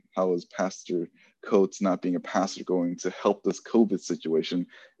How is Pastor Coates not being a pastor going to help this COVID situation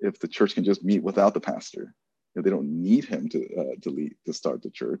if the church can just meet without the pastor? If they don't need him to start the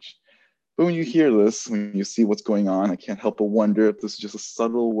church. But when you hear this, when you see what's going on, I can't help but wonder if this is just a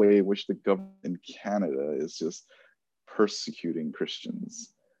subtle way in which the government in Canada is just persecuting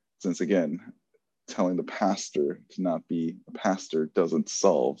Christians. Since again, telling the pastor to not be a pastor doesn't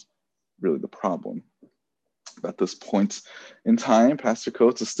solve really the problem. At this point in time, Pastor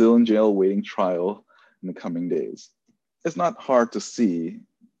Coates is still in jail awaiting trial in the coming days. It's not hard to see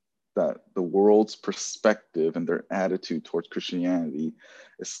that the world's perspective and their attitude towards Christianity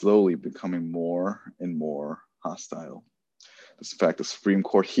is slowly becoming more and more hostile. In fact, the Supreme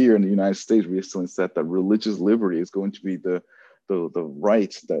Court here in the United States recently said that religious liberty is going to be the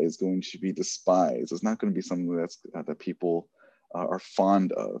right that is going to be despised. It's not going to be something that people are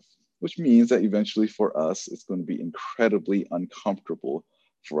fond of, which means that eventually for us, it's going to be incredibly uncomfortable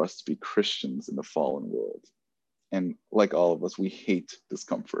for us to be Christians in the fallen world. And like all of us, we hate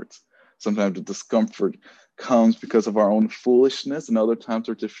discomfort. Sometimes the discomfort comes because of our own foolishness, and other times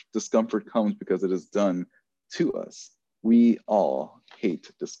our discomfort comes because it is done to us. We all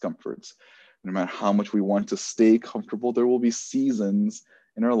hate discomforts. No matter how much we want to stay comfortable, there will be seasons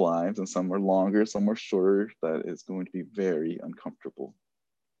in our lives, and some are longer, some are shorter, that is going to be very uncomfortable.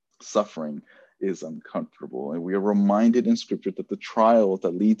 Suffering is uncomfortable, and we are reminded in scripture that the trial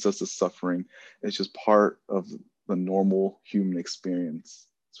that leads us to suffering is just part of the normal human experience,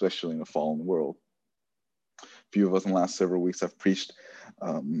 especially in a fallen world. A few of us in the last several weeks have preached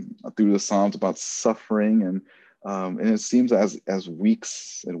through the Psalms about suffering, and it seems as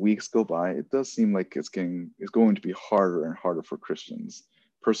weeks and weeks go by, it does seem like it's going to be harder and harder for Christians.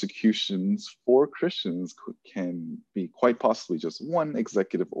 Persecutions for Christians can be quite possibly just one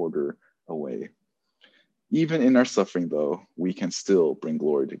executive order away. Even in our suffering, though, we can still bring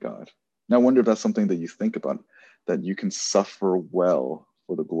glory to God. Now, I wonder if that's something that you think about, that you can suffer well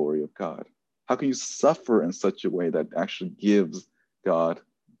for the glory of God. How can you suffer in such a way that actually gives God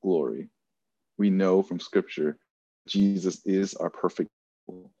glory? We know from scripture, Jesus is our perfect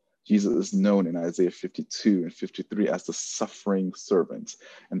example. Jesus is known in Isaiah 52 and 53 as the suffering servant,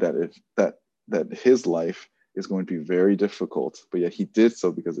 and that his life is going to be very difficult, but yet he did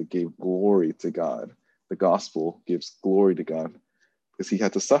so because it gave glory to God. The gospel gives glory to God because he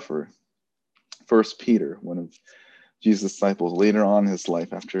had to suffer. First Peter, one of Jesus' disciples, later on in his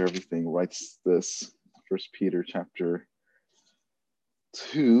life, after everything, writes this. First Peter chapter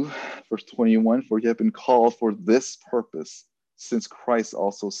 2, verse 21, for you have been called for this purpose, since Christ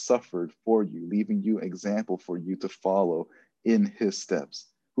also suffered for you, leaving you example for you to follow in his steps,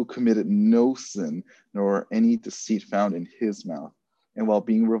 who committed no sin, nor any deceit found in his mouth. And while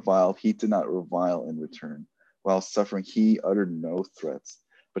being reviled, he did not revile in return. While suffering, he uttered no threats,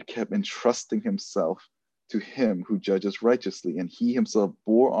 but kept entrusting himself to him who judges righteously. And he himself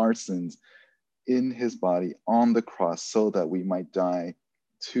bore our sins in his body on the cross, so that we might die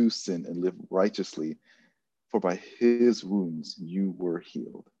to sin and live righteously. For by his wounds you were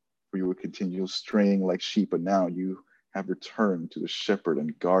healed. For you were continually straying like sheep, but now you have returned to the shepherd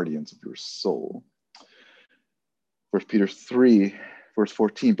and guardians of your soul. 1 Peter 3, verse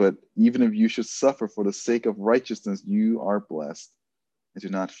 14, but even if you should suffer for the sake of righteousness, you are blessed. And do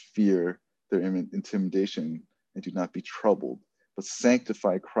not fear their intimidation, and do not be troubled, but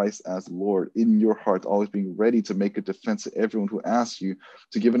sanctify Christ as Lord in your heart, always being ready to make a defense to everyone who asks you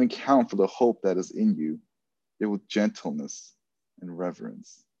to give an account for the hope that is in you, yet with gentleness and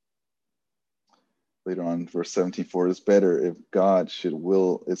reverence. Later on, verse 17, for it is better if God should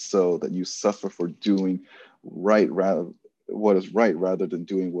will it so that you suffer for doing what is right rather than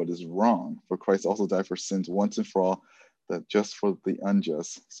doing what is wrong. For Christ also died for sins once and for all, that just for the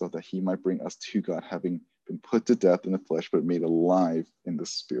unjust, so that he might bring us to God, having been put to death in the flesh, but made alive in the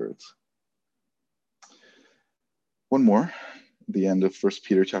spirit. One more, the end of 1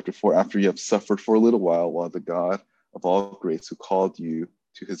 Peter chapter 4, after you have suffered for a little while the God of all grace, who called you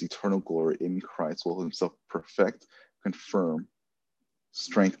to his eternal glory in Christ, will himself perfect, confirm,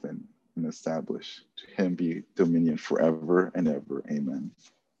 strengthen, and establish. To him be dominion forever and ever. Amen.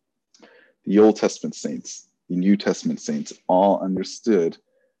 The Old Testament saints, the New Testament saints, all understood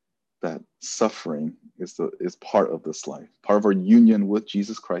that suffering is part of this life. Part of our union with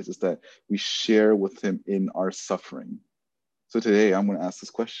Jesus Christ is that we share with him in our suffering. So today I'm going to ask this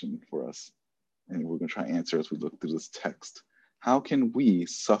question for us, and we're going to try and answer as we look through this text. How can we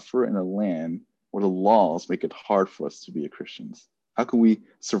suffer in a land where the laws make it hard for us to be Christians? How can we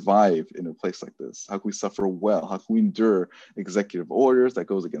survive in a place like this? How can we suffer well? How can we endure executive orders that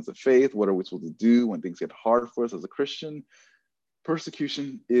goes against the faith? What are we supposed to do when things get hard for us as a Christian?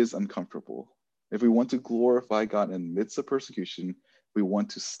 Persecution is uncomfortable. If we want to glorify God in the midst of persecution, we want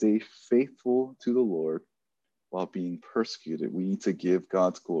to stay faithful to the Lord while being persecuted. We need to give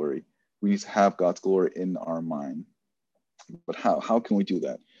God's glory. We need to have God's glory in our mind. But how can we do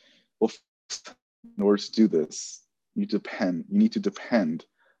that? Well, in order to do this, you need to depend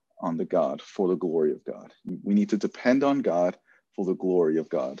on the God for the glory of God. We need to depend on God for the glory of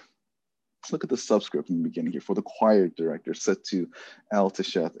God. Let's look at the subscript in the beginning here. For the choir director set to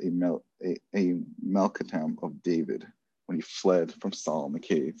Altasheth, a Malkatam of David, when he fled from Saul in the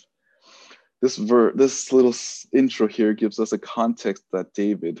cave. This little intro here gives us a context that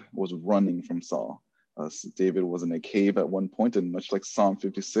David was running from Saul. So David was in a cave at one point, and much like Psalm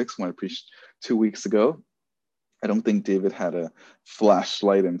 56, when I preached 2 weeks ago, I don't think David had a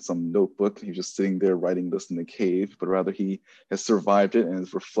flashlight and some notebook. He was just sitting there writing this in the cave, but rather he has survived it and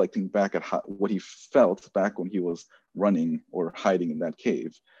is reflecting back at what he felt back when he was running or hiding in that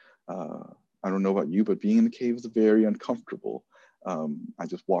cave. I don't know about you, but being in the cave is very uncomfortable. I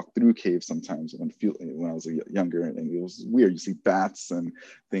just walked through caves sometimes when I was younger, and it was weird. You see bats and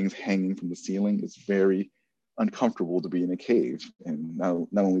things hanging from the ceiling. It's very uncomfortable to be in a cave, and not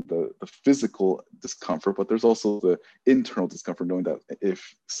only the physical discomfort, but there's also the internal discomfort, knowing that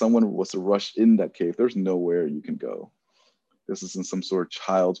if someone was to rush in that cave, there's nowhere you can go. This isn't some sort of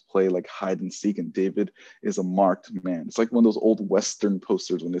child's play like hide and seek, and David is a marked man. It's like one of those old Western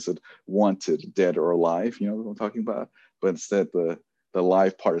posters when they said wanted, dead or alive, you know what I'm talking about? But instead the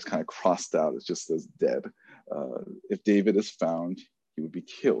live part is kind of crossed out. It just says dead. If David is found, he would be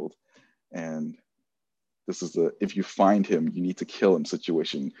killed. And this is if you find him, you need to kill him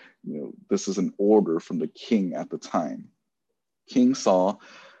situation. This is an order from the king at the time. King Saul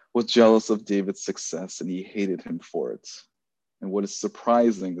was jealous of David's success, and he hated him for it. And what is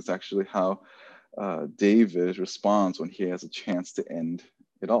surprising is actually how David responds when he has a chance to end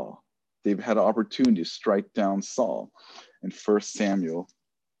it all. David had an opportunity to strike down Saul. In 1 Samuel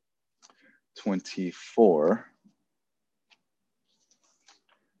 24,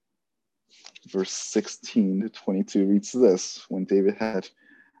 verse 16 to 22 reads this. When David had,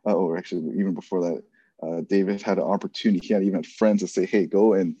 or actually even before that, David had an opportunity. He had even friends to say, hey,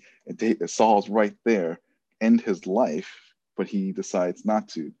 go and Saul's right there, end his life, but he decides not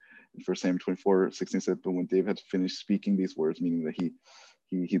to. In 1 Samuel 24, 16 said, but when David had finished speaking these words, meaning that he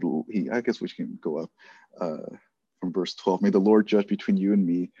I guess we can go up from verse 12. May the Lord judge between you and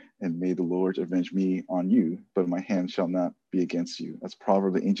me, and may the Lord avenge me on you, but my hand shall not be against you. As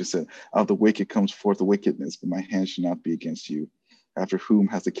Proverb the ancient said, out of the wicked comes forth the wickedness, but my hand shall not be against you. After whom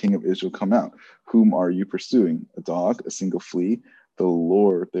has the king of Israel come out? Whom are you pursuing? A dog, a single flea? The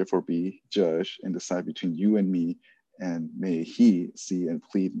Lord therefore be judge and decide between you and me, and may he see and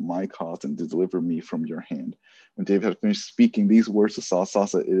plead my cause and deliver me from your hand. When David had finished speaking these words to Saul, Saul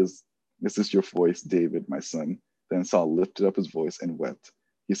said, this is your voice, David, my son. Then Saul lifted up his voice and wept.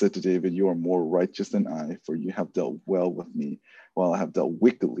 He said to David, you are more righteous than I, for you have dealt well with me, while I have dealt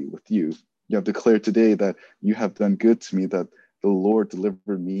wickedly with you. You have declared today that you have done good to me, that the Lord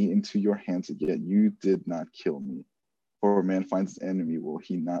delivered me into your hands, yet you did not kill me. For a man finds his enemy, will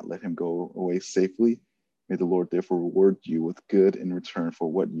he not let him go away safely? May the Lord therefore reward you with good in return for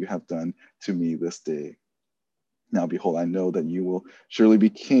what you have done to me this day. Now, behold, I know that you will surely be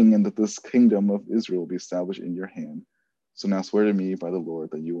king, and that this kingdom of Israel will be established in your hand. So now swear to me by the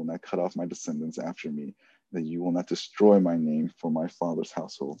Lord that you will not cut off my descendants after me, that you will not destroy my name for my father's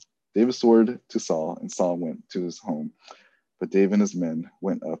household. David swore to Saul, and Saul went to his home. But David and his men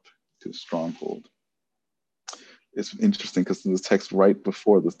went up to the stronghold. It's interesting because in the text right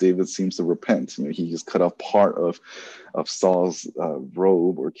before this, David seems to repent. He just cut off part of Saul's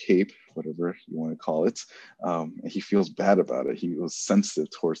robe or cape, whatever you want to call it. And he feels bad about it. He was sensitive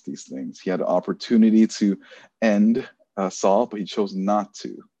towards these things. He had an opportunity to end Saul, but he chose not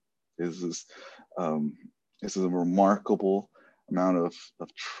to. This is a remarkable amount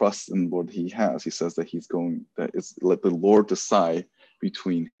of trust in the Lord he has. He says that let the Lord decide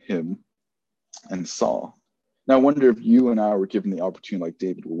between him and Saul. Now, I wonder if you and I were given the opportunity like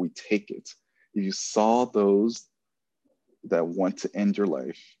David, will we take it? If you saw those that want to end your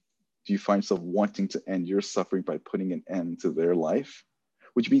life, do you find yourself wanting to end your suffering by putting an end to their life?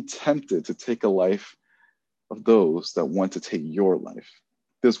 Would you be tempted to take a life of those that want to take your life?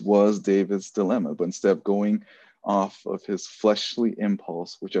 This was David's dilemma, but instead of going off of his fleshly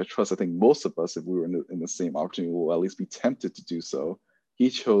impulse, which I think most of us, if we were in the same opportunity, will at least be tempted to do so, he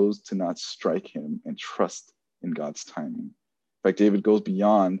chose to not strike him and trust in God's timing. In fact, David goes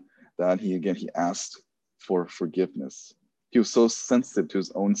beyond that. He asked for forgiveness. He was so sensitive to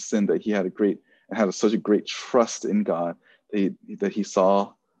his own sin that he had such a great trust in God that he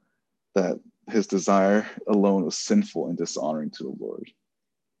saw that his desire alone was sinful and dishonoring to the Lord.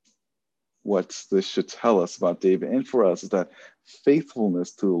 What this should tell us about David and for us is that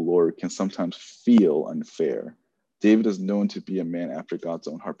faithfulness to the Lord can sometimes feel unfair. David is known to be a man after God's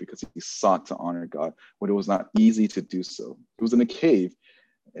own heart because he sought to honor God when it was not easy to do so. He was in a cave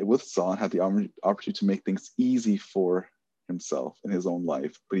with Saul and had the opportunity to make things easy for himself in his own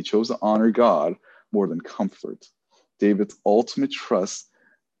life, but he chose to honor God more than comfort. David's ultimate trust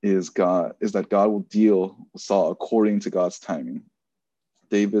is that God will deal with Saul according to God's timing.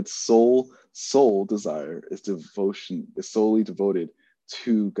 David's sole desire is solely devoted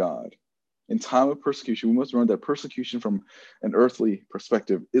to God. In time of persecution, we must remember that persecution from an earthly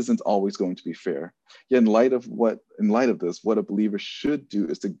perspective isn't always going to be fair. Yet in light of this, what a believer should do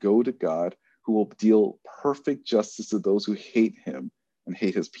is to go to God, who will deal perfect justice to those who hate him and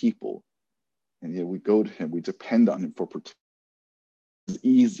hate his people. And yet we go to him, we depend on him for protection. It's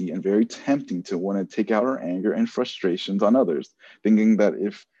easy and very tempting to want to take out our anger and frustrations on others, thinking that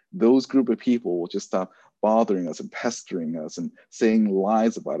if those group of people will just stop bothering us and pestering us and saying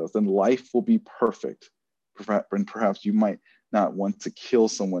lies about us, then life will be perfect. And perhaps you might not want to kill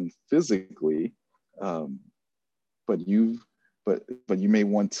someone physically, but you may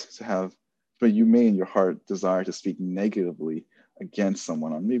in your heart desire to speak negatively against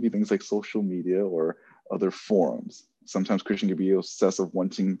someone on maybe things like social media or other forums. Sometimes Christians can be obsessive,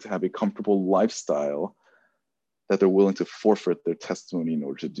 wanting to have a comfortable lifestyle that they're willing to forfeit their testimony in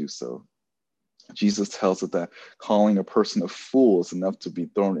order to do so. Jesus tells us that calling a person a fool is enough to be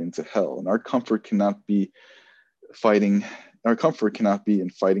thrown into hell, and our comfort cannot be in fighting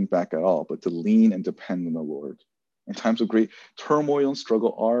back at all, but to lean and depend on the Lord. In times of great turmoil and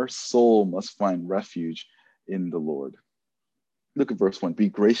struggle, our soul must find refuge in the Lord. Look at verse 1. Be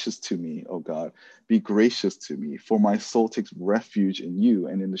gracious to me, O God. Be gracious to me, for my soul takes refuge in you,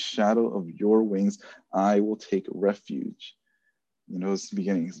 and in the shadow of your wings I will take refuge. You know, it's the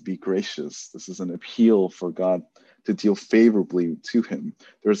beginning. Be gracious. This is an appeal for God to deal favorably to him.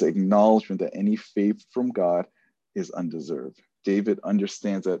 There's an acknowledgement that any favor from God is undeserved. David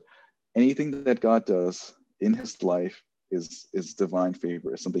understands that anything that God does in his life is divine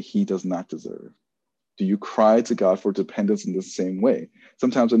favor. It's something he does not deserve. Do you cry to God for dependence in the same way?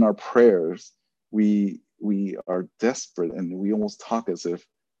 Sometimes in our prayers, we are desperate and we almost talk as if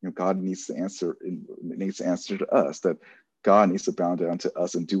God needs to answer to us, that God needs to bow down to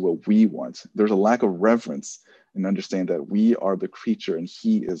us and do what we want. There's a lack of reverence and understand that we are the creature and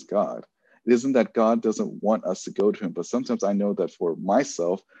he is God. It isn't that God doesn't want us to go to him, but sometimes I know that for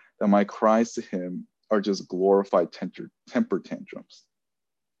myself, that my cries to him are just glorified temper tantrums.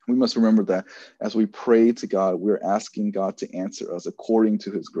 We must remember that as we pray to God, we're asking God to answer us according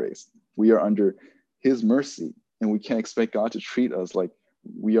to his grace. We are under his mercy, and we can't expect God to treat us like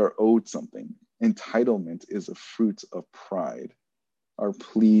we are owed something. Entitlement is a fruit of pride. Our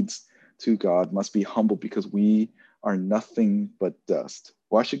pleas to God must be humble because we are nothing but dust.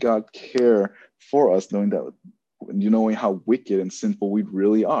 Why should God care for us knowing how wicked and sinful we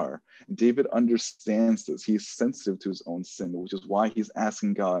really are? And David understands this. He's sensitive to his own sin, which is why he's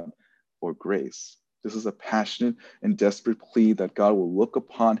asking God for grace. This is a passionate and desperate plea that God will look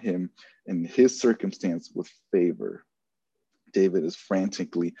upon him in his circumstance with favor. David is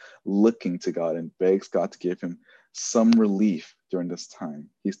frantically looking to God and begs God to give him some relief during this time.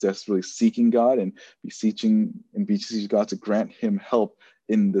 He's desperately seeking God and beseeching God to grant him help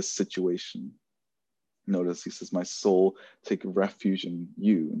in this situation. Notice he says, my soul take refuge in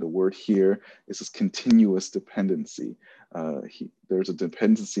you. And the word here is this continuous dependency. There's a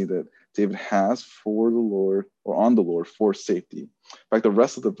dependency that David has for the Lord or on the Lord for safety. In fact, the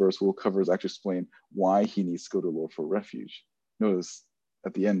rest of the verse we'll cover is actually explain why he needs to go to the Lord for refuge. Notice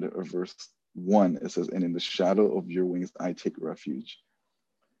at the end of verse 1, it says, and in the shadow of your wings, I take refuge.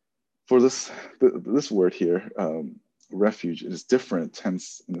 For this word here, refuge, is different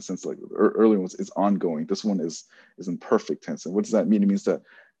tense in the sense like earlier one is ongoing. This one is in perfect tense. And what does that mean? It means that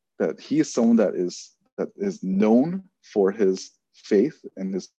he is someone that is known for his faith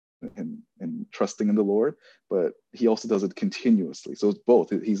and his and trusting in the Lord, but he also does it continuously. So it's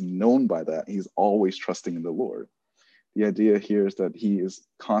both. He's known by that. He's always trusting in the Lord. The idea here is that he is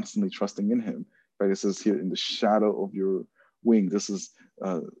constantly trusting in him. Right? It says here, in the shadow of your wing. This is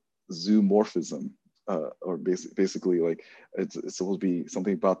zoomorphism, or basically like it's supposed to be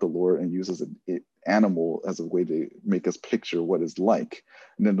something about the Lord and uses an animal as a way to make us picture what it's like.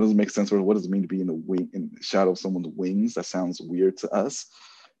 And then it doesn't make sense for what does it mean to be in the shadow of someone's wings. That sounds weird to us.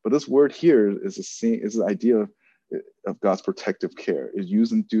 But this word here is the idea of God's protective care. It's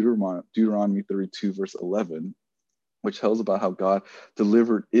used in Deuteronomy 32, verse 11. which tells about how God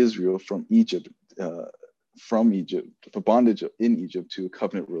delivered Israel uh, from Egypt, for bondage in Egypt, to a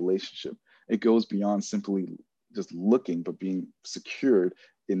covenant relationship. It goes beyond simply just looking, but being secured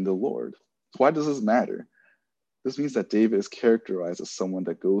in the Lord. Why does this matter? This means that David is characterized as someone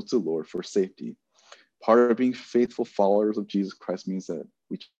that goes to the Lord for safety. Part of being faithful followers of Jesus Christ means that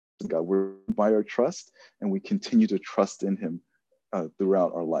we trust in God, we're by our trust, and we continue to trust in Him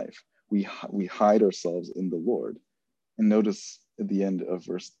throughout our life. We hide ourselves in the Lord. And notice at the end of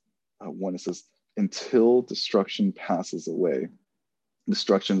verse 1, it says, until destruction passes away.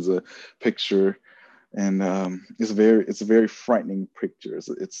 Destruction is a picture, and it's a very frightening picture. It's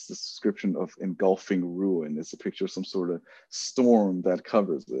a description of engulfing ruin. It's a picture of some sort of storm that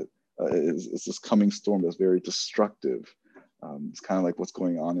covers it. It's this coming storm that's very destructive. It's kind of like what's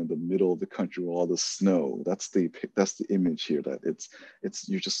going on in the middle of the country with all the snow. That's the image here. That it's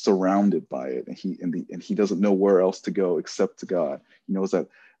you're just surrounded by it, and he doesn't know where else to go except to God. He knows that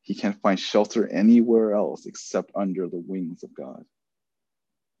he can't find shelter anywhere else except under the wings of God.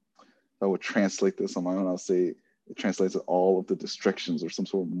 I would translate this on my own. I'll say it translates all of the distractions or some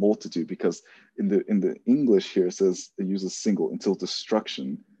sort of multitude, because in the English here it uses single, until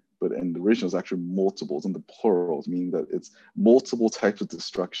destruction. But in the original, it's actually multiples and the plurals, meaning that it's multiple types of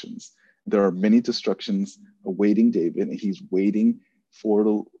destructions. There are many destructions awaiting David, and he's waiting for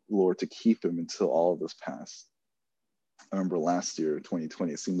the Lord to keep him until all of this pass. I remember last year,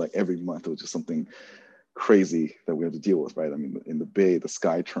 2020, it seemed like every month it was just something crazy that we had to deal with, right? I mean, in the Bay, the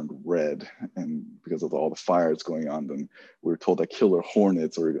sky turned red, and because of all the fires going on, then we were told that killer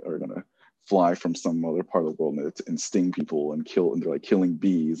hornets are going to fly from some other part of the world and sting people and kill, and they're like killing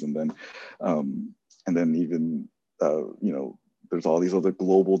bees, and then even there's all these other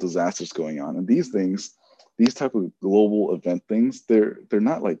global disasters going on, and these type of global event things, they're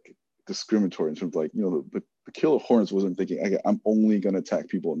not like discriminatory in terms of like, the killer hornets wasn't thinking, okay, I'm only going to attack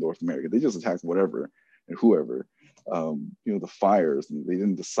people in North America. They just attacked whatever and whoever. The fires, they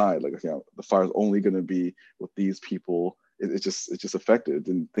didn't decide like, okay, the fire's only going to be with these people. It just affected. It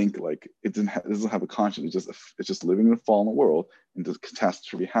didn't think like, it doesn't have a conscience. It's just living in a fallen world, and the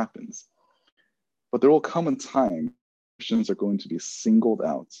catastrophe happens. But there will come a time Christians are going to be singled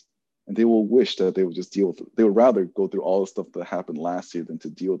out, and they will wish that they would just deal with it. They would rather go through all the stuff that happened last year than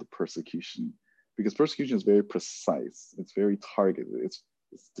to deal with the persecution, because persecution is very precise. It's very targeted. It's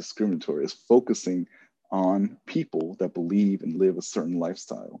discriminatory. It's focusing on people that believe and live a certain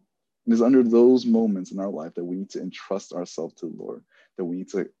lifestyle. And it's under those moments in our life that we need to entrust ourselves to the Lord, that we need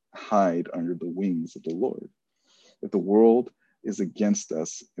to hide under the wings of the Lord. If the world is against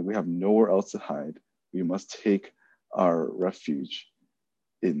us and we have nowhere else to hide, we must take our refuge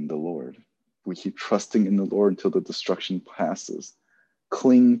in the Lord. We keep trusting in the Lord until the destruction passes.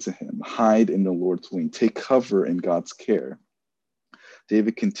 Cling to him, hide in the Lord's wing, take cover in God's care.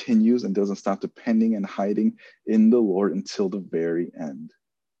 David continues and doesn't stop depending and hiding in the Lord until the very end.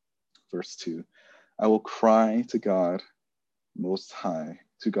 Verse 2, I will cry to God Most High,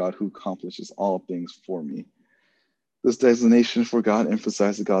 to God who accomplishes all things for me. This designation for God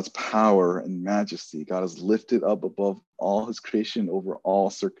emphasizes God's power and majesty. God is lifted up above all his creation, over all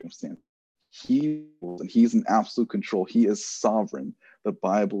circumstances. He's in absolute control. He is sovereign. The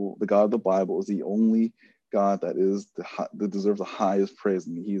God of the Bible is the only God that deserves the highest praise,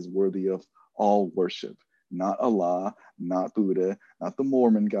 and he is worthy of all worship. Not Allah, not Buddha, not the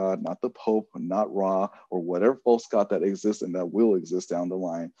Mormon God, not the Pope, not Ra, or whatever false God that exists and that will exist down the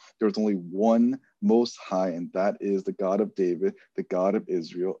line. There's only one Most High, and that is the God of David, the God of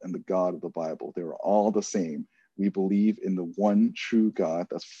Israel, and the God of the Bible. They are all the same. We believe in the one true God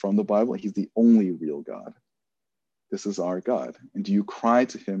that's from the Bible. He's the only real God. This is our God. And do you cry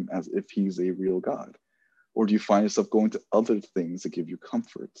to him as if he's a real God? Or do you find yourself going to other things that give you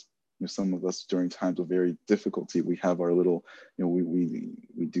comfort? Some of us during times of very difficulty, we have our little,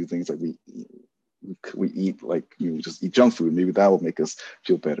 we do things like we eat, like just eat junk food. Maybe that will make us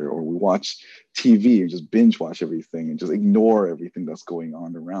feel better. Or we watch TV and just binge watch everything and just ignore everything that's going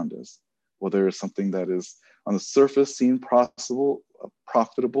on around us. Well, there is something that is on the surface seem profitable,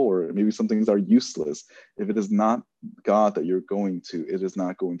 or maybe some things are useless. If it is not God that you're going to, it is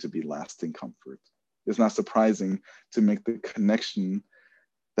not going to be lasting comfort. It's not surprising to make the connection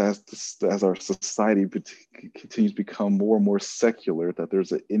as our society continues to become more and more secular, that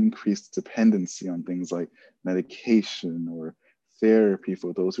there's an increased dependency on things like medication or therapy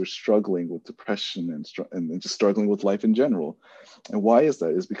for those who are struggling with depression and just struggling with life in general. And why is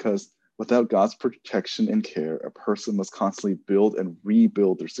that? Is because without God's protection and care, a person must constantly build and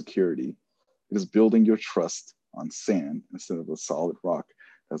rebuild their security. It is building your trust on sand instead of a solid rock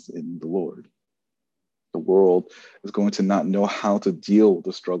as in the Lord. The world is going to not know how to deal with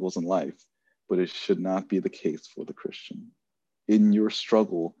the struggles in life, but it should not be the case for the Christian. In your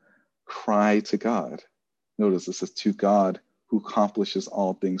struggle, cry to God. Notice this is to God who accomplishes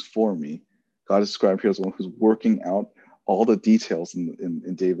all things for me. God is described here as one who's working out all the details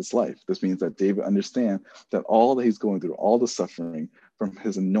in David's life. This means that David understands that all that he's going through, all the suffering from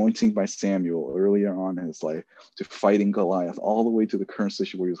his anointing by Samuel earlier on in his life to fighting Goliath, all the way to the current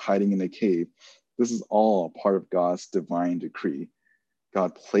situation where he was hiding in a cave, this is all part of God's divine decree.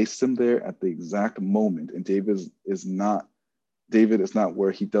 God placed him there at the exact moment, and David is not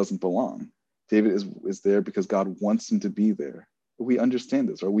where he doesn't belong. David is there because God wants him to be there. We understand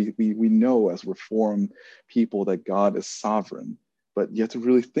this, or we know as Reformed people that God is sovereign, but you have to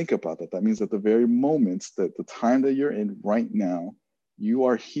really think about that. That means that the very moments, that the time that you're in right now, you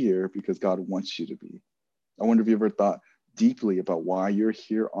are here because God wants you to be. I wonder if you ever thought deeply about why you're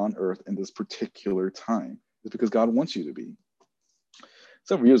here on earth in this particular time. It's because God wants you to be.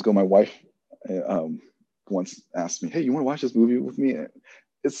 Several years ago, my wife once asked me, "Hey, you want to watch this movie with me?"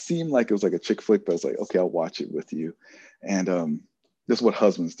 It seemed like it was like a chick flick, but I was like, "Okay, I'll watch it with you." And this is what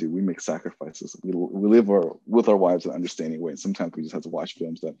husbands do. We make sacrifices. We live with our wives in an understanding way. And sometimes we just have to watch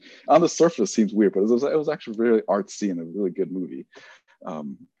films that on the surface seems weird, but it was actually really artsy and a really good movie.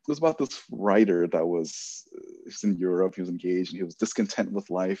 It was about this writer that was in Europe. He was engaged and he was discontent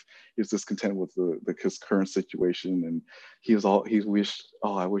with life. He was discontent with his current situation, and he wished,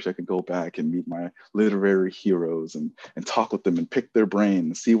 oh, I wish I could go back and meet my literary heroes and talk with them and pick their brain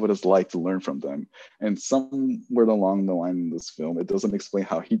and see what it's like to learn from them. And somewhere along the line in this film, it doesn't explain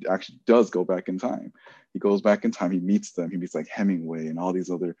how he actually does go back in time. He goes back in time, he meets them, he meets like Hemingway and all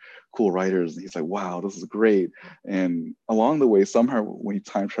these other cool writers. And he's like, wow, this is great. And along the way, somehow when he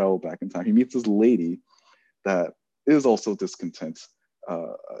time traveled back in time, he meets this lady that is also discontent,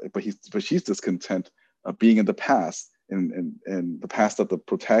 but she's discontent being in the past. And the past that the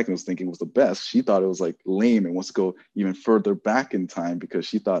protagonist was thinking was the best, she thought it was like lame and wants to go even further back in time because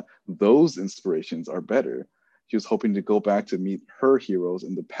she thought those inspirations are better. She was hoping to go back to meet her heroes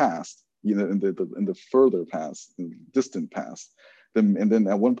in the past, in the further past, in the distant past. And then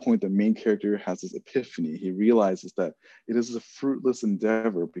at one point, the main character has this epiphany. He realizes that it is a fruitless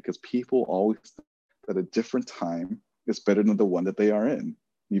endeavor because people always think that a different time is better than the one that they are in.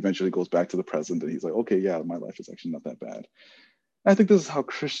 He eventually goes back to the present and he's like, okay, yeah, my life is actually not that bad. And I think this is how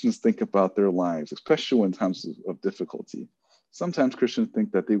Christians think about their lives, especially in times of difficulty. Sometimes Christians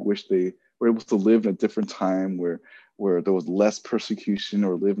think that they wish they were able to live in a different time where there was less persecution,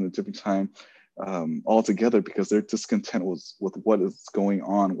 or live in a different time altogether because they're discontent with what is going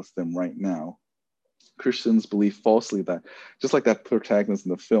on with them right now. Christians believe falsely that, just like that protagonist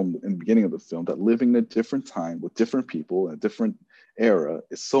in the film, in the beginning of the film, that living in a different time with different people in a different era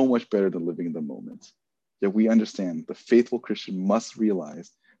is so much better than living in the moment. Yet we understand the faithful Christian must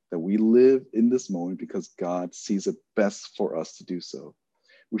realize that we live in this moment because God sees it best for us to do so.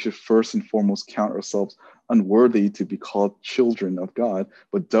 We should first and foremost count ourselves unworthy to be called children of God,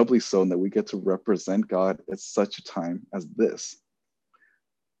 but doubly so in that we get to represent God at such a time as this.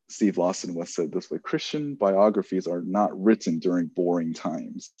 Steve Lawson once said this way: Christian biographies are not written during boring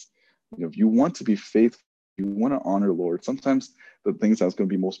times. If you want to be faithful, you want to honor the Lord, sometimes the things that's going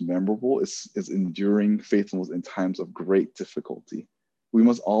to be most memorable is enduring faithfulness in times of great difficulty. We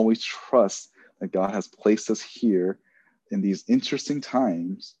must always trust that God has placed us here in these interesting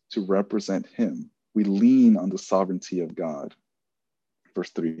times to represent him. We lean on the sovereignty of God. Verse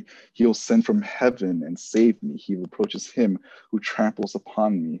 3, he will send from heaven and save me. He reproaches him who tramples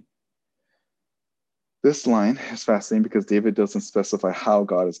upon me. This line is fascinating because David doesn't specify how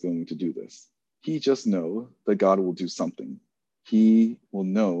God is going to do this. He just knows that God will do something. He will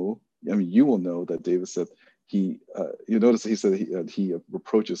know, you will know that David said you notice that he said he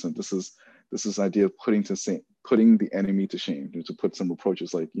reproaches him. This is idea of putting the enemy to shame, to put some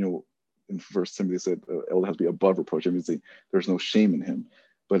reproaches, like, in First Timothy said, elder has to be above reproach. It means there's no shame in him.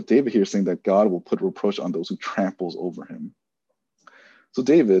 But David here is saying that God will put reproach on those who tramples over him. So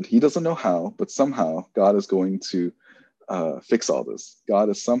David, he doesn't know how, but somehow God is going to fix all this. God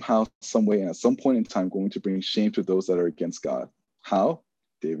is somehow, some way, and at some point in time going to bring shame to those that are against God. How?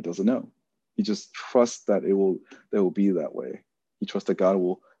 David doesn't know. He just trusts that it will be that way. He trusts that God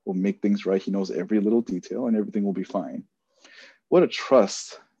will make things right. He knows every little detail and everything will be fine. What a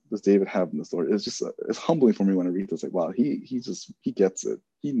trust does David have in this Lord? It's humbling for me when I read this. Like, wow, he gets it.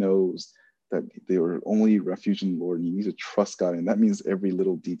 He knows that they were only refuge in the Lord, and you need to trust God. And that means every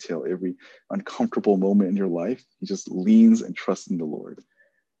little detail, every uncomfortable moment in your life, he just leans and trusts in the Lord.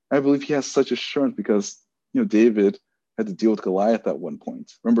 I believe he has such assurance because, David had to deal with Goliath at one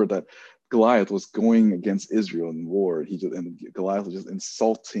point. Remember that Goliath was going against Israel in war. And Goliath was just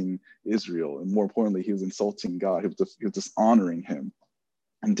insulting Israel. And more importantly, he was insulting God. He was dishonoring him.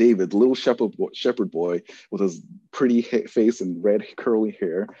 And David, the little shepherd boy with his pretty face and red curly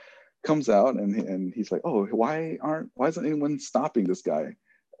hair, comes out and he's like, oh, why isn't anyone stopping this guy?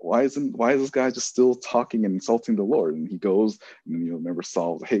 Why is this guy just still talking and insulting the Lord? And he goes, and remember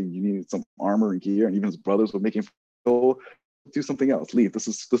Saul, hey, you need some armor and gear, and even his brothers were making him go do something else. Leave. This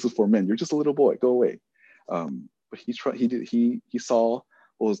is for men. You're just a little boy. Go away. But he saw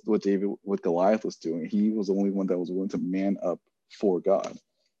what Goliath was doing. He was the only one that was willing to man up for God.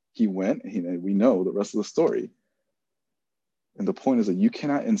 He went, and we know the rest of the story. And the point is that you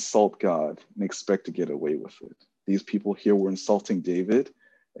cannot insult God and expect to get away with it. These people here were insulting David,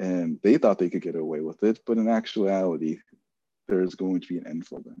 and they thought they could get away with it, but in actuality, there's going to be an end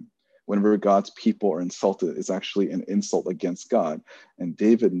for them. Whenever God's people are insulted, it's actually an insult against God. And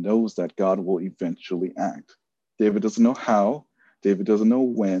David knows that God will eventually act. David doesn't know how, David doesn't know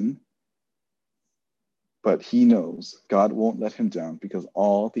when, but he knows God won't let him down because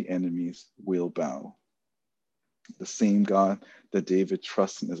all the enemies will bow. The same God that David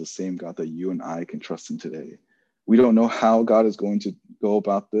trusts in is the same God that you and I can trust in today. We don't know how God is going to go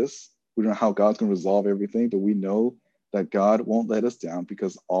about this. We don't know how God's going to resolve everything, but we know that God won't let us down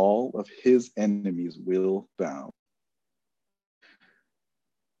because all of his enemies will bow.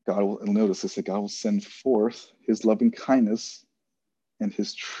 God will, notice this, that God will send forth his loving kindness and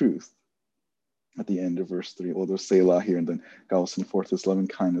his truth at the end of verse 3. Well, there's Selah here, and then God will send forth his loving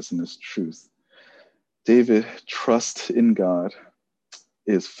kindness and his truth. David, trust in God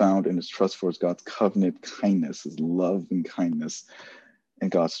is found in his trust for God's covenant kindness, his love and kindness, and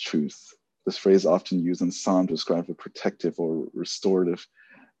God's truth. This phrase is often used in Psalm to describe a protective or restorative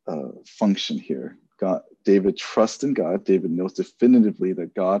function here. David trusts in God. David knows definitively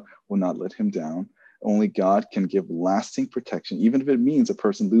that God will not let him down. Only God can give lasting protection. Even if it means a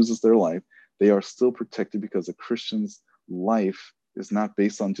person loses their life, they are still protected because a Christian's life is not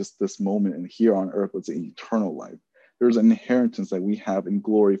based on just this moment and here on earth, but it's an eternal life. There's an inheritance that we have in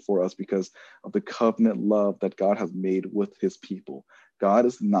glory for us because of the covenant love that God has made with his people. God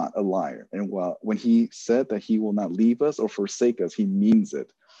is not a liar. And when he said that he will not leave us or forsake us, he means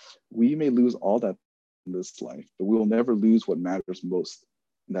it. We may lose all that in this life, but we will never lose what matters most,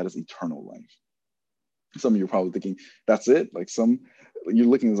 and that is eternal life. Some of you are probably thinking, that's it? You're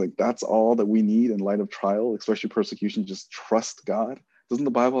looking like that's all that we need in light of trial, especially persecution, just trust God. Doesn't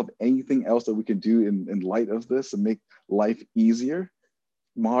the Bible have anything else that we can do in light of this and make life easier?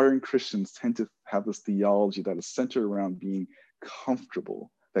 Modern Christians tend to have this theology that is centered around being comfortable,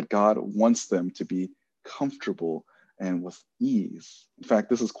 that God wants them to be comfortable and with ease. In fact,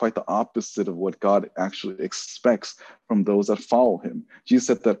 this is quite the opposite of what God actually expects from those that follow him. Jesus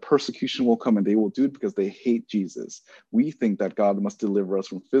said that persecution will come and they will do it because they hate Jesus. We think that God must deliver us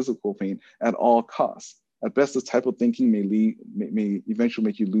from physical pain at all costs. At best, this type of thinking may eventually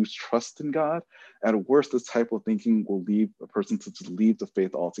make you lose trust in God. At worst, this type of thinking will lead a person to leave the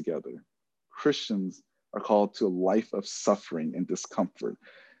faith altogether. Christians are called to a life of suffering and discomfort,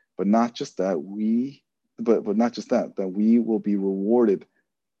 but not just that, that we will be rewarded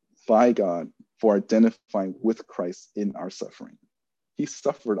by God for identifying with Christ in our suffering. He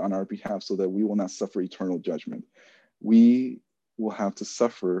suffered on our behalf so that we will not suffer eternal judgment. We will have to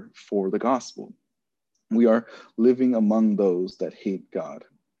suffer for the gospel. We are living among those that hate God.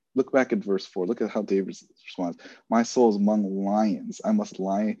 Look back at verse 4. Look at how David responds. My soul is among lions. I must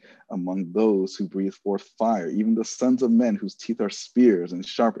lie among those who breathe forth fire, even the sons of men whose teeth are spears and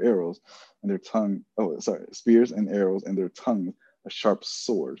sharp arrows, and their tongue, spears and arrows, and their tongue a sharp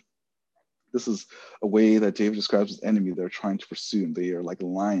sword. This is a way that David describes his enemy they're trying to pursue him. They are like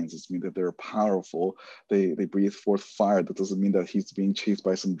lions. It means that they're powerful. They breathe forth fire. That doesn't mean that he's being chased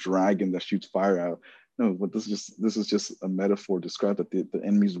by some dragon that shoots fire out. No, but this is just a metaphor to describe that the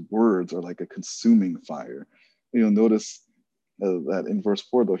enemy's words are like a consuming fire. You'll notice that in verse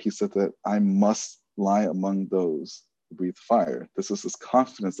 4, though, he said that I must lie among those who breathe fire. This is this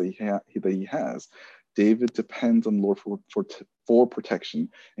confidence that he has. David depends on the Lord for protection,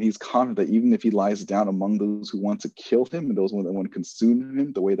 and he's confident that even if he lies down among those who want to kill him and those that want to consume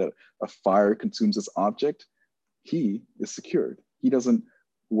him, the way that a fire consumes this object, he is secured. He doesn't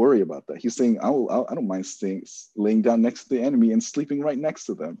worry about that. He's saying, I don't mind laying down next to the enemy and sleeping right next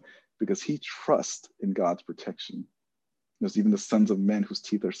to them because he trusts in God's protection. There's even the sons of men whose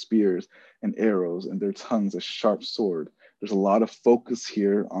teeth are spears and arrows and their tongues a sharp sword. There's a lot of focus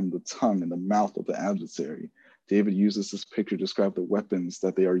here on the tongue and the mouth of the adversary. David uses this picture to describe the weapons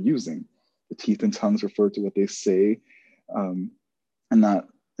that they are using. The teeth and tongues refer to what they say and not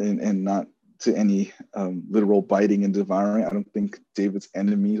and not to any literal biting and devouring. I don't think David's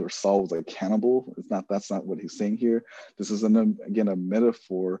enemies or Saul was a cannibal. That's not what he's saying here. This is again a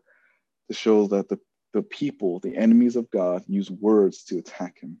metaphor to show that the people, the enemies of God, use words to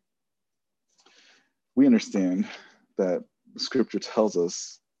attack him. We understand that scripture tells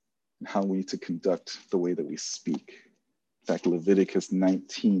us how we need to conduct the way that we speak. In fact, Leviticus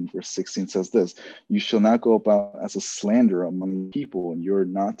 19, verse 16 says this: "You shall not go about as a slanderer among people, and you're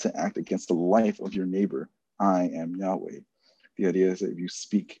not to act against the life of your neighbor. I am Yahweh." The idea is that if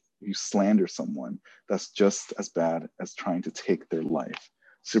you slander someone, that's just as bad as trying to take their life.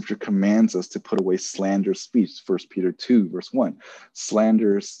 Scripture commands us to put away slander speech. 1 Peter 2, verse 1.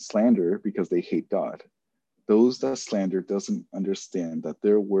 Slander because they hate God. Those that slander doesn't understand that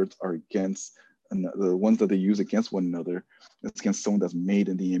their words are against the ones that they use against one another. It's against someone that's made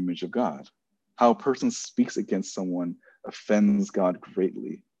in the image of God. How a person speaks against someone offends God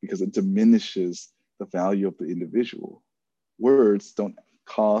greatly because it diminishes the value of the individual. Words don't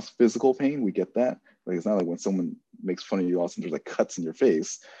cause physical pain. We get that. Like, it's not like when someone makes fun of you, all of a sudden there's like cuts in your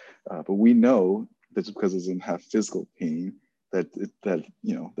face. But we know that just because it doesn't have physical pain, that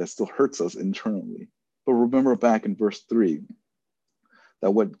still hurts us internally. But remember back in verse 3,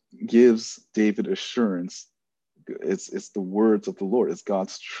 that what gives David assurance is the words of the Lord. It's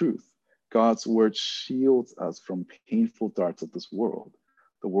God's truth. God's word shields us from painful darts of this world.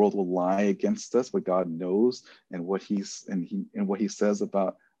 The world will lie against us, but God knows, and what he says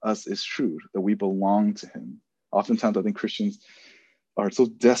about us is true, that we belong to him. Oftentimes, I think Christians are so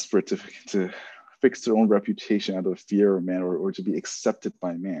desperate to fix their own reputation out of fear of man, or to be accepted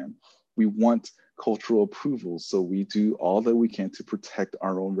by man. We want cultural approval, so we do all that we can to protect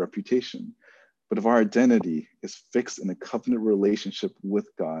our own reputation. But if our identity is fixed in a covenant relationship with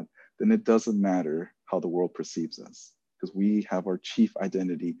God, then it doesn't matter how the world perceives us, because we have our chief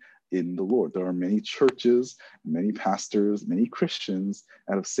identity in the Lord. There are many churches, many pastors, many Christians,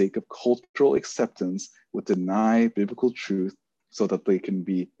 out of sake of cultural acceptance, would deny biblical truth so that they can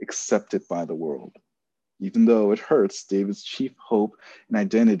be accepted by the world. Even though it hurts, David's chief hope and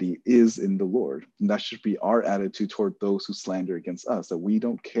identity is in the Lord. And that should be our attitude toward those who slander against us, that we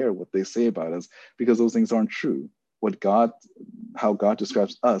don't care what they say about us because those things aren't true. How God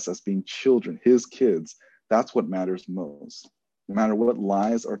describes us as being children, his kids, that's what matters most. No matter what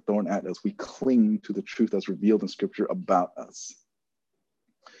lies are thrown at us, we cling to the truth that's revealed in scripture about us.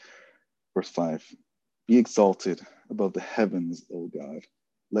 Verse 5, "Be exalted above the heavens, O God.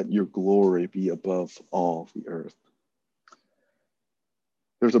 Let your glory be above all the earth."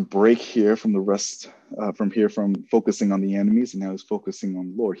 There's a break here from the rest, from focusing on the enemies, and now he's focusing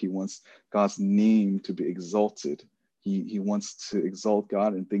on the Lord. He wants God's name to be exalted. He wants to exalt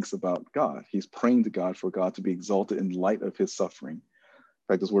God and thinks about God. He's praying to God for God to be exalted in light of his suffering. In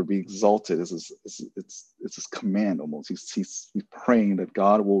fact, this word "be exalted" is this command almost. He's praying that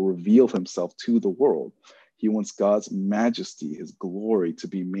God will reveal himself to the world. He wants God's majesty, his glory, to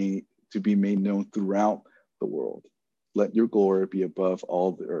be made known throughout the world. Let your glory be above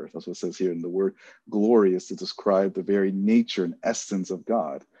all the earth. That's what it says here. And the word glory is to describe the very nature and essence of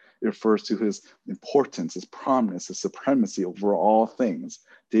God. It refers to his importance, his prominence, his supremacy over all things.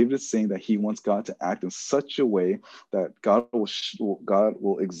 David is saying that he wants God to act in such a way that God will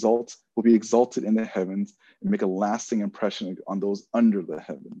be exalted in the heavens and make a lasting impression on those under the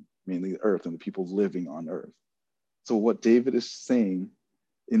heaven, mainly the earth and the people living on earth. So what David is saying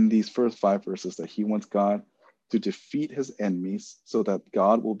in these first 5 verses, that he wants God to defeat his enemies so that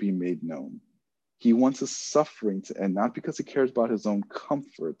God will be made known. He wants his suffering to end, not because he cares about his own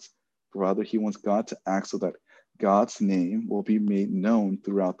comfort, but rather he wants God to act so that God's name will be made known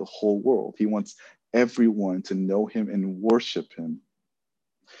throughout the whole world. He wants everyone to know him and worship him.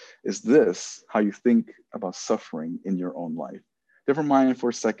 Is this how you think about suffering in your own life? Never mind for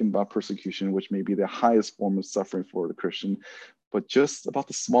a second about persecution, which may be the highest form of suffering for the Christian, but just about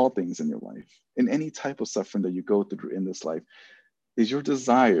the small things in your life. In any type of suffering that you go through in this life, is your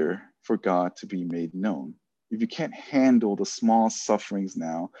desire for God to be made known? If you can't handle the small sufferings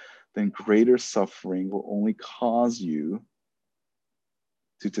now, then greater suffering will only cause you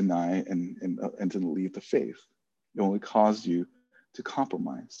to deny and to leave the faith. It will only cause you to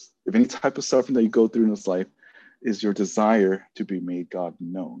compromise. If any type of suffering that you go through in this life is your desire to be made God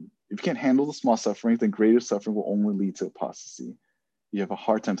known, if you can't handle the small suffering, then greater suffering will only lead to apostasy. You have a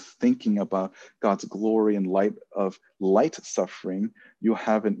hard time thinking about God's glory in light of light suffering. You'll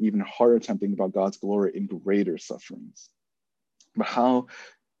have an even harder time thinking about God's glory in greater sufferings. But how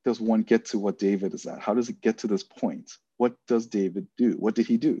does one get to what David is at? How does it get to this point? What does David do? What did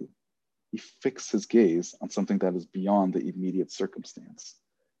he do? He fixed his gaze on something that is beyond the immediate circumstance.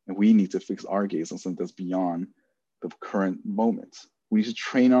 And we need to fix our gaze on something that's beyond the current moment. We need to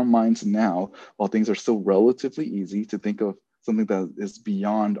train our minds now, while things are still relatively easy, to think of something that is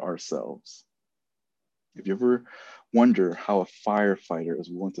beyond ourselves. If you ever wonder how a firefighter is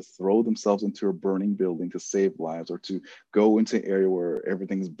willing to throw themselves into a burning building to save lives, or to go into an area where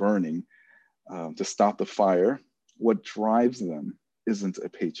everything's burning to stop the fire, what drives them isn't a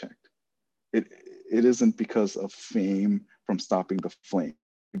paycheck. It, it isn't because of fame from stopping the flame.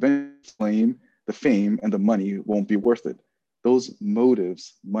 Eventually, the fame and the money won't be worth it. Those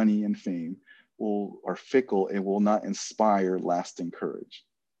motives, money and fame, are fickle and will not inspire lasting courage.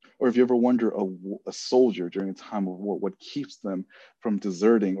 Or if you ever wonder a soldier during a time of war, what keeps them from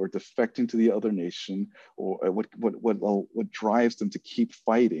deserting or defecting to the other nation, or what drives them to keep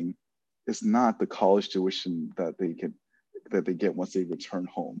fighting, is not the college tuition that they get once they return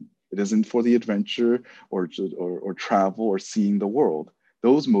home. It isn't for the adventure or travel or seeing the world.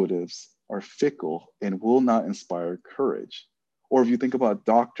 Those motives are fickle and will not inspire courage. Or if you think about a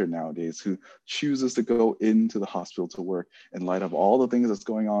doctor nowadays who chooses to go into the hospital to work in light of all the things that's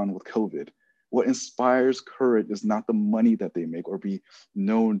going on with COVID, what inspires courage is not the money that they make or be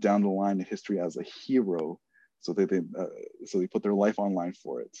known down the line in history as a hero, so they put their life online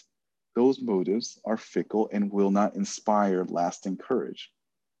for it. Those motives are fickle and will not inspire lasting courage.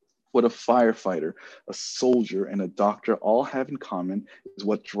 What a firefighter, a soldier, and a doctor all have in common is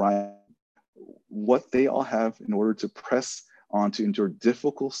what they all have in order to press on to endure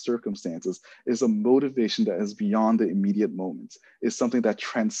difficult circumstances is a motivation that is beyond the immediate moments. It's something that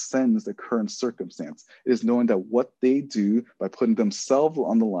transcends the current circumstance. It is knowing that what they do by putting themselves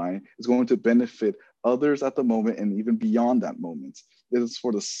on the line is going to benefit others at the moment and even beyond that moment. It is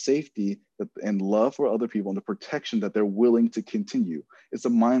for the safety and love for other people and the protection that they're willing to continue. It's a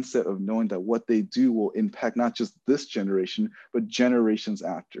mindset of knowing that what they do will impact not just this generation, but generations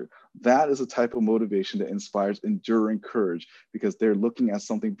after. That is a type of motivation that inspires enduring courage, because they're looking at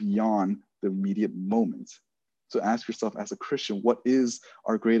something beyond the immediate moment. So ask yourself, as a Christian, what is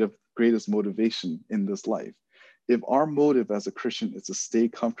our greatest motivation in this life? If our motive as a Christian is to stay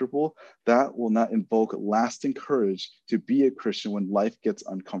comfortable, that will not invoke lasting courage to be a Christian when life gets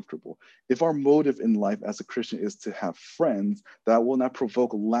uncomfortable. If our motive in life as a Christian is to have friends, that will not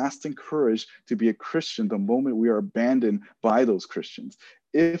provoke lasting courage to be a Christian the moment we are abandoned by those Christians.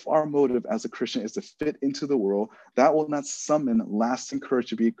 If our motive as a Christian is to fit into the world, that will not summon lasting courage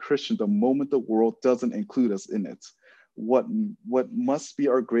to be a Christian the moment the world doesn't include us in it. What must be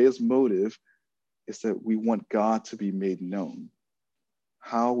our greatest motive is that we want God to be made known.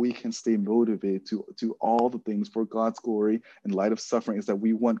 How we can stay motivated to do all the things for God's glory in light of suffering is that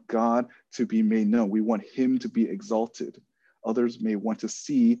we want God to be made known. We want Him to be exalted. Others may want to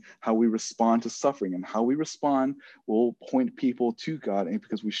see how we respond to suffering, and how we respond will point people to God, and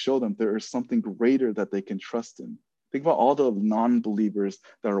because we show them there is something greater that they can trust in. Think about all the non-believers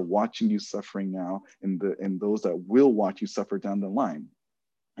that are watching you suffering now, and those that will watch you suffer down the line.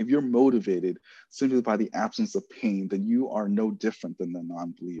 If you're motivated simply by the absence of pain, then you are no different than the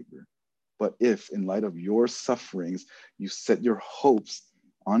non-believer. But if, in light of your sufferings, you set your hopes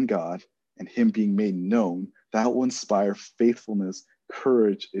on God and Him being made known, that will inspire faithfulness,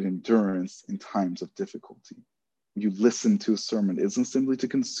 courage, and endurance in times of difficulty. When you listen to a sermon, it isn't simply to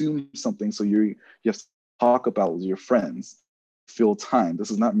consume something so you have to talk about with your friends. Fill time.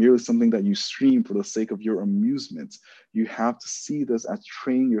 This is not merely something that you stream for the sake of your amusement. You have to see this as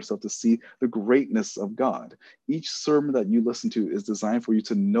training yourself to see the greatness of God. Each sermon that you listen to is designed for you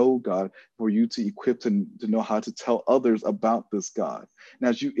to know God, for you to equip to know how to tell others about this God. And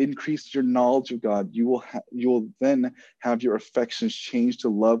as you increase your knowledge of God, you will then have your affections change to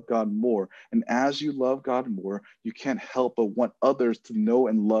love God more. And as you love God more, you can't help but want others to know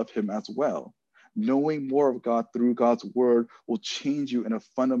and love Him as well. Knowing more of God through God's word will change you in a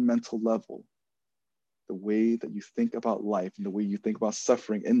fundamental level. The way that you think about life and the way you think about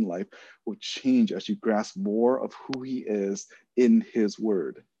suffering in life will change as you grasp more of who He is in His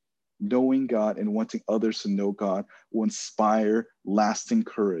word. Knowing God and wanting others to know God will inspire lasting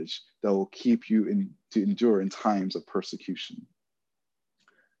courage that will keep you to endure in times of persecution.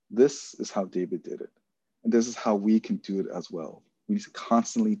 This is how David did it. And this is how we can do it as well. We need to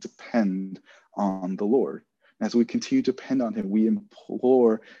constantly depend on the Lord. As we continue to depend on Him, we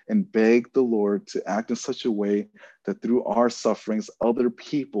implore and beg the Lord to act in such a way that through our sufferings, other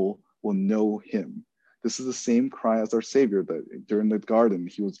people will know Him. This is the same cry as our Savior, that during the garden,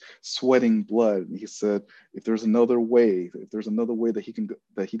 He was sweating blood. And He said, if there's another way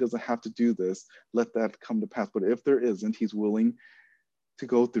that He doesn't have to do this, let that come to pass. But if there isn't, He's willing to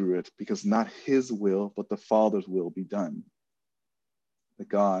go through it, because not His will, but the Father's will be done. The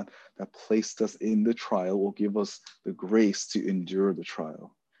God that placed us in the trial will give us the grace to endure the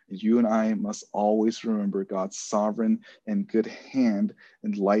trial. And you and I must always remember God's sovereign and good hand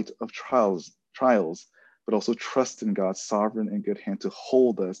in light of trials, but also trust in God's sovereign and good hand to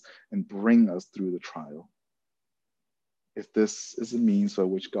hold us and bring us through the trial. If this is the means by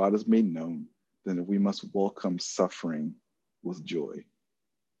which God is made known, then we must welcome suffering with joy.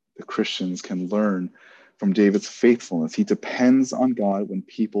 The Christians can learn from David's faithfulness. He depends on God when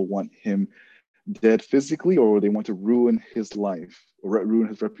people want him dead physically or they want to ruin his life or ruin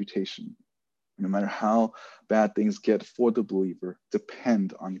his reputation. No matter how bad things get for the believer,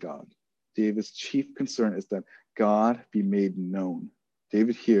 depend on God. David's chief concern is that God be made known.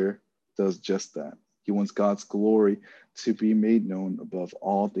 David here does just that. He wants God's glory to be made known above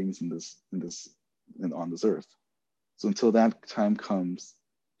all things on this earth. So until that time comes,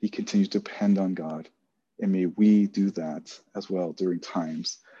 he continues to depend on God. And may we do that as well during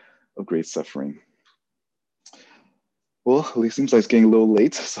times of great suffering. Well, it seems like it's getting a little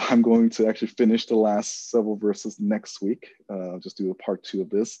late, so I'm going to actually finish the last several verses next week. I'll just do a part 2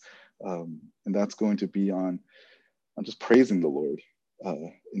 of this. And that's going to be on just praising the Lord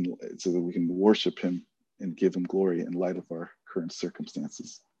so that we can worship him and give him glory in light of our current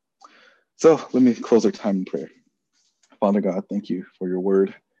circumstances. So let me close our time in prayer. Father God, thank you for your word.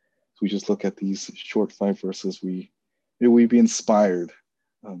 As we just look at these short 5 verses, may we be inspired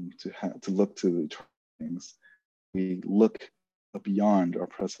to look to the eternal things. We look beyond our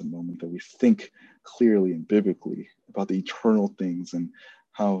present moment, that we think clearly and biblically about the eternal things and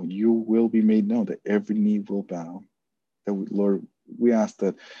how you will be made known, that every knee will bow. Lord, we ask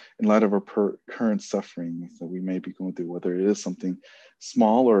that in light of our current sufferings that we may be going through, whether it is something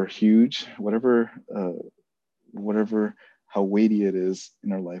small or huge, whatever how weighty it is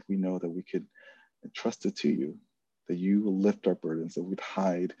in our life, we know that we could trust it to you, that you will lift our burdens, that we'd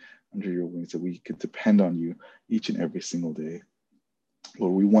hide under your wings, that we could depend on you each and every single day.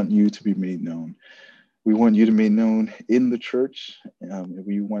 Lord, we want you to be made known. We want you to be made known in the church, and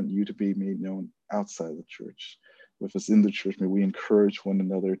we want you to be made known outside the church. With us in the church, may we encourage one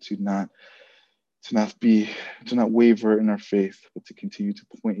another to not waver in our faith, but to continue to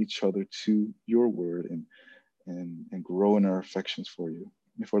point each other to your word and grow in our affections for you.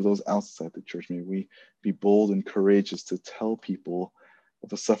 And for those outside the church, may we be bold and courageous to tell people of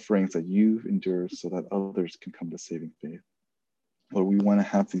the sufferings that you've endured so that others can come to saving faith. Lord, we want to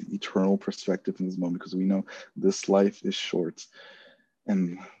have the eternal perspective in this moment because we know this life is short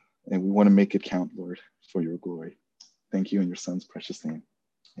and we want to make it count, Lord, for your glory. Thank you in your son's precious name.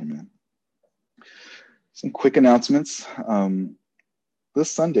 Amen. Some quick announcements. This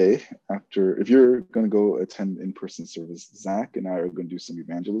Sunday, if you're going to go attend in-person service, Zach and I are going to do some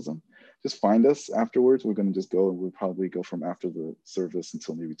evangelism. Just find us afterwards. We're going to just go, and we'll probably go from after the service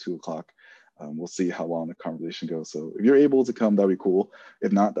until maybe 2 o'clock. We'll see how long the conversation goes. So if you're able to come, that'd be cool.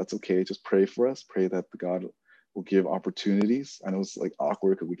 If not, that's okay. Just pray for us. Pray that God will give opportunities. I know it's like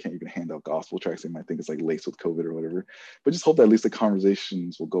awkward because we can't even hand out gospel tracts. They might think it's like laced with COVID or whatever. But just hope that at least the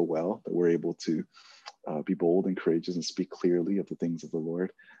conversations will go well, that we're able to be bold and courageous and speak clearly of the things of the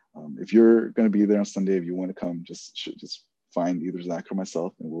Lord. If you're going to be there on Sunday, if you want to come, just find either Zach or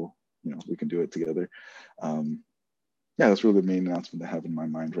myself, and we can do it together. That's really the main announcement I have in my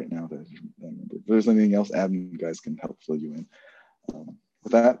mind right now. If there's anything else, Adam, you guys can help fill you in.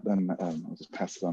 With that, then I'll just pass it on.